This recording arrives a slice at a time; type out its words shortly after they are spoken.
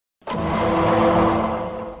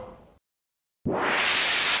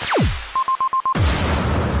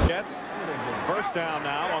touchdown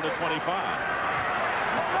now on the 25.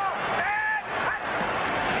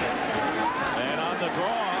 And on the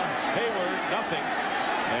draw, Hayward, nothing.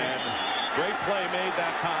 And great play made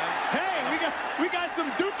that time. Hey, we got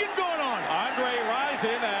some duking going on. Andre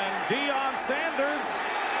Rison and Deion Sanders.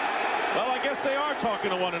 Well, I guess they are talking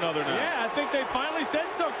to one another now. Yeah, I think they finally said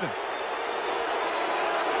something.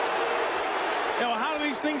 Now, how do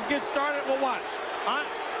these things get started? Well, watch.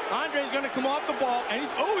 Andre's going to come off the ball, and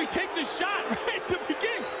he takes a shot right at the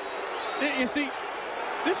beginning. You see,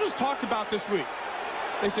 this was talked about this week.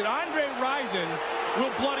 They said Andre Rison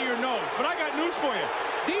will bloody your nose. But I got news for you.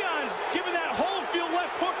 Deion's giving that whole field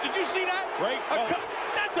left hook. Did you see that? Great.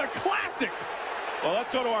 That's a classic. Well,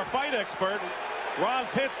 let's go to our fight expert, Ron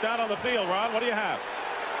Pitts, down on the field. Ron, what do you have?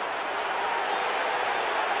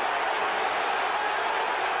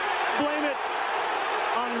 Blame it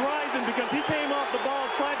on Rison because he came off the ball,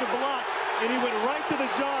 tried to block, and he went right to the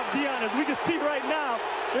jaw of Deion. As we can see right now,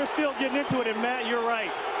 they're still getting into it. And Matt, you're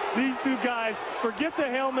right. These two guys, forget the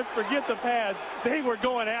helmets, forget the pads. They were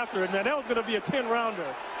going after it, man. That was going to be a 10-rounder.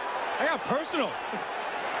 I got personal.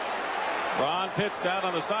 Ron Pitts down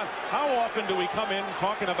on the side. How often do we come in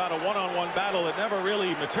talking about a one-on-one battle that never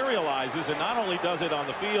really materializes, and not only does it on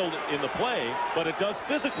the field in the play, but it does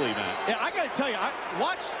physically, man? Yeah, I got to tell you,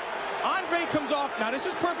 watch. Andre comes off. Now, this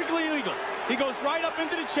is perfectly illegal. He goes right up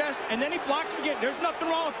into the chest, and then he blocks again. There's nothing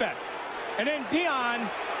wrong with that. And then Deion,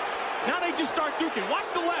 now they just start duking. Watch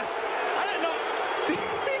the left. I didn't know.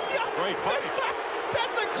 Great fight.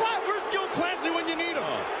 That's a clap. Where's Gil Clancy when you need him?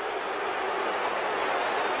 Oh.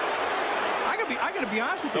 I got to be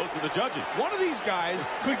honest with you. Those are the judges. One of these guys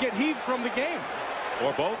could get heaved from the game.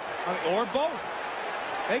 Or both. Or both.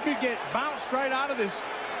 They could get bounced right out of this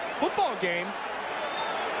football game.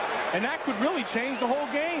 And that could really change the whole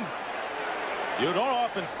game. You don't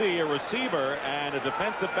often see a receiver and a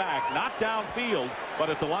defensive back not downfield, but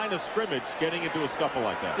at the line of scrimmage getting into a scuffle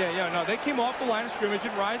like that. Yeah, no, they came off the line of scrimmage,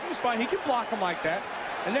 and Rison was fine. He could block them like that.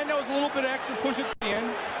 And then there was a little bit of extra push at the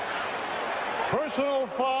end. Personal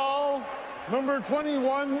foul, number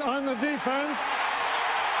 21 on the defense.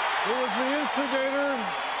 It was the instigator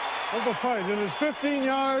of the fight. It is 15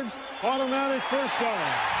 yards, automatic first down.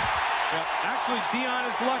 Yeah, actually, Deion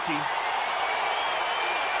is lucky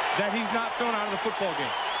that he's not thrown out of the football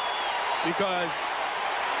game. Because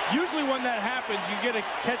usually when that happens, you get to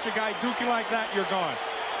catch a guy duking like that, you're gone.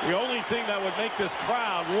 The only thing that would make this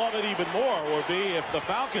crowd love it even more would be if the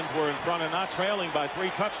Falcons were in front and not trailing by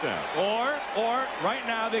 3 touchdowns. Or right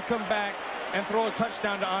now they come back and throw a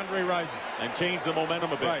touchdown to Andre Rison. And change the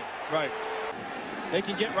momentum a bit. Right. They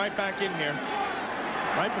can get right back in here.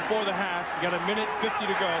 Right before the half. You got a minute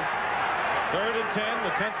 50 to go. 3rd and 10,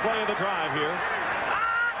 the 10th play of the drive here.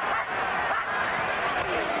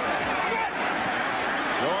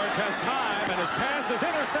 George has time, and his pass is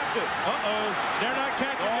intercepted. They're not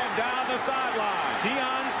catching Going him. down the sideline.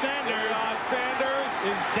 Deion Sanders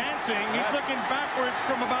is dancing. He's looking backwards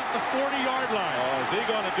from about the 40-yard line. Oh, is he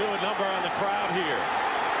going to do a number on the crowd here?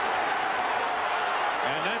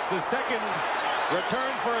 And that's the second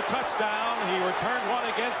return for a touchdown. He returned one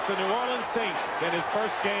against the New Orleans Saints in his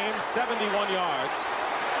first game, 71 yards.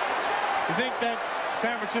 You think that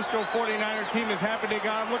San Francisco 49er team is happy they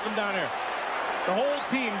got him? Look him down there. The whole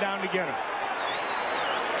team down to get him.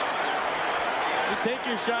 You take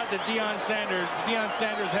your shot at Deion Sanders. Deion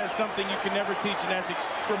Sanders has something you can never teach, and that's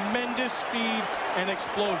tremendous speed and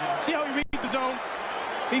explosion. See how he reads the zone?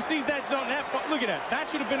 He sees that zone. Look at that.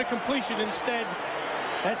 That should have been a completion. Instead,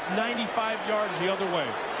 that's 95 yards the other way.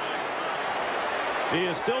 He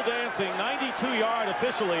is still dancing. 92-yard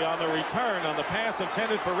officially on the return on the pass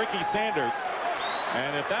intended for Ricky Sanders.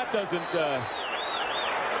 And if that doesn't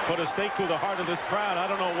put a stake through the heart of this crowd, I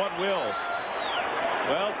don't know what will.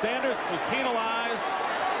 Well, Sanders was penalized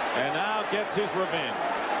and now gets his revenge.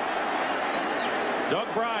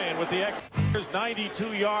 Doug Bryan with the extra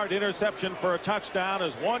 92-yard interception for a touchdown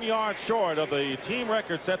is 1 yard short of the team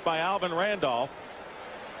record set by Alvin Randolph.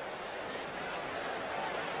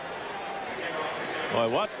 Boy,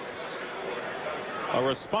 what a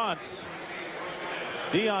response.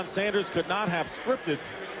 Deion Sanders could not have scripted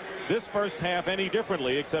this first half any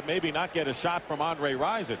differently, except maybe not get a shot from Andre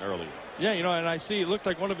Rison early. Yeah, you know, and I see it looks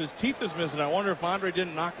like one of his teeth is missing. I wonder if Andre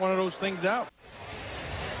didn't knock one of those things out.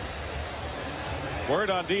 Word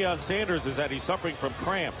on Deion Sanders is that he's suffering from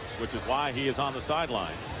cramps, which is why he is on the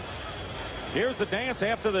sideline. Here's the dance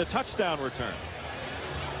after the touchdown return.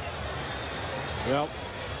 Well,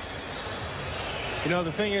 you know,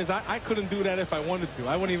 the thing is, I couldn't do that if I wanted to.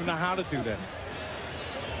 I wouldn't even know how to do that.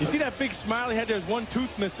 You see that big smile he had? There's one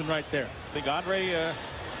tooth missing right there. Think Andre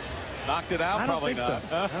knocked it out? I don't Probably think not.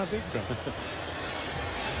 so. I don't think so.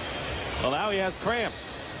 Well, now he has cramps.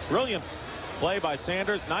 Brilliant play by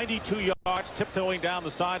Sanders. 92 yards, tiptoeing down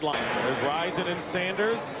the sideline. There's Rison and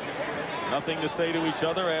Sanders. Nothing to say to each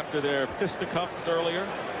other after their fisticuffs earlier.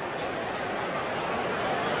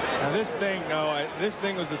 Now this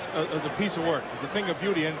thing was a piece of work. It's a thing of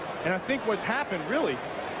beauty. And I think what's happened really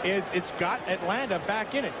is it's got Atlanta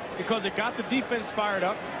back in it because it got the defense fired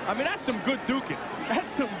up. I mean, that's some good duking.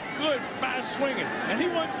 That's some good fast swinging. And he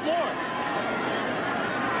wants more.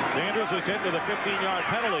 Sanders is hit with a 15-yard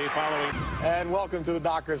penalty following. And welcome to the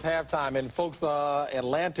Dockers halftime. And folks,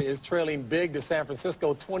 Atlanta is trailing big to San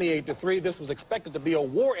Francisco 28-3. This was expected to be a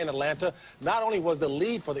war in Atlanta. Not only was the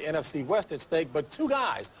lead for the NFC West at stake, but two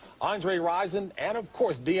guys, Andre Rison and, of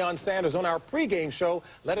course, Deion Sanders, on our pregame show,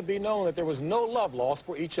 let it be known that there was no love lost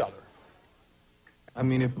for each other. I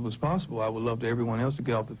mean, if it was possible, I would love to everyone else to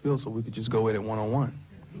get off the field so we could just go at it one-on-one.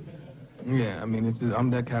 Yeah, I mean, I'm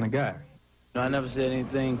that kind of guy. I never said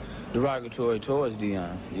anything derogatory towards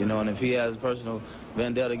Deion, you know, and if he has a personal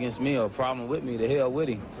vendetta against me or a problem with me, the hell with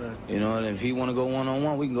him. Right. You know, and if he want to go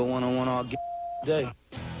one-on-one, we can go one-on-one all day.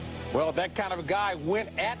 Well, that kind of a guy went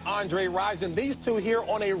at Andre Rison. These two here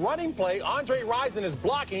on a running play. Andre Rison is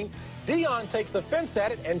blocking. Deion takes offense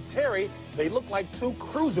at it, and Terry, they look like two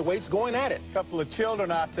cruiserweights going at it. A couple of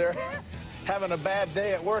children out there having a bad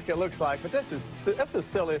day at work, it looks like. But that's the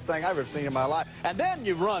silliest thing I've ever seen in my life. And then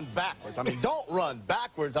you run backwards. I mean, don't run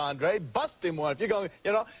backwards, Andre. Bust him one if you're going,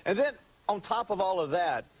 you know. And then on top of all of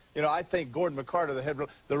that, you know, I think Gordon McCarter,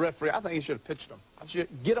 the referee, I think he should have pitched them. I should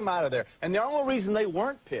get them out of there. And the only reason they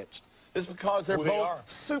weren't pitched is because they're both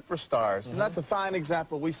superstars. And that's a fine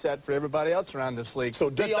example we set for everybody else around this league. So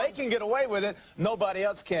if they can get away with it, nobody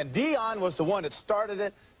else can. Deion was the one that started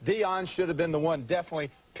it. Deion should have been the one definitely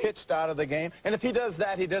pitched out of the game. And if he does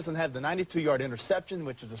that, he doesn't have the 92-yard interception,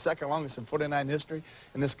 which is the second longest in 49 history,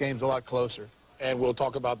 and this game's a lot closer. And we'll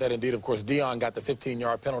talk about that indeed. Of course, Deion got the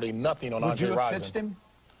 15-yard penalty, nothing on Andre Rison. Would you have pitched him?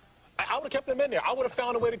 I would have kept him in there. I would have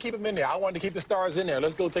found a way to keep him in there. I wanted to keep the stars in there.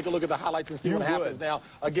 Let's go take a look at the highlights and see what happens now.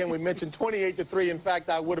 Again, we mentioned 28-3. In fact,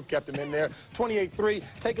 I would have kept him in there. 28-3.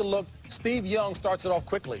 Take a look. Steve Young starts it off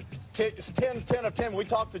quickly. 10 of 10. We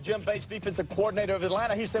talked to Jim Bates, defensive coordinator of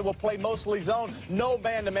Atlanta. He said we'll play mostly zone, no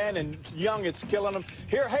man-to-man, and Young is killing them.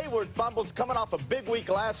 Here, Hayward fumbles, coming off a big week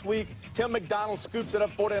last week. Tim McDonald scoops it up,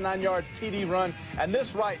 49-yard TD run. And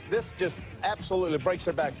this just absolutely breaks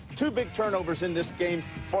their back. Two big turnovers in this game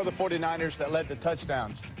for the 49ers that led to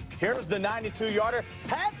touchdowns. Here's the 92-yarder.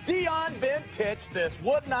 Had Deion been pitched, this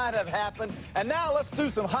would not have happened. And now let's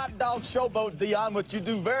do some hot dog showboat, Deion, which you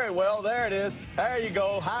do very well. There it is. There you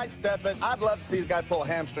go. High stepping. I'd love to see this guy pull a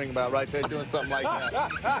hamstring about right there doing something like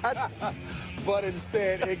that. But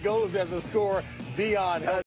instead, it goes as a score. Deion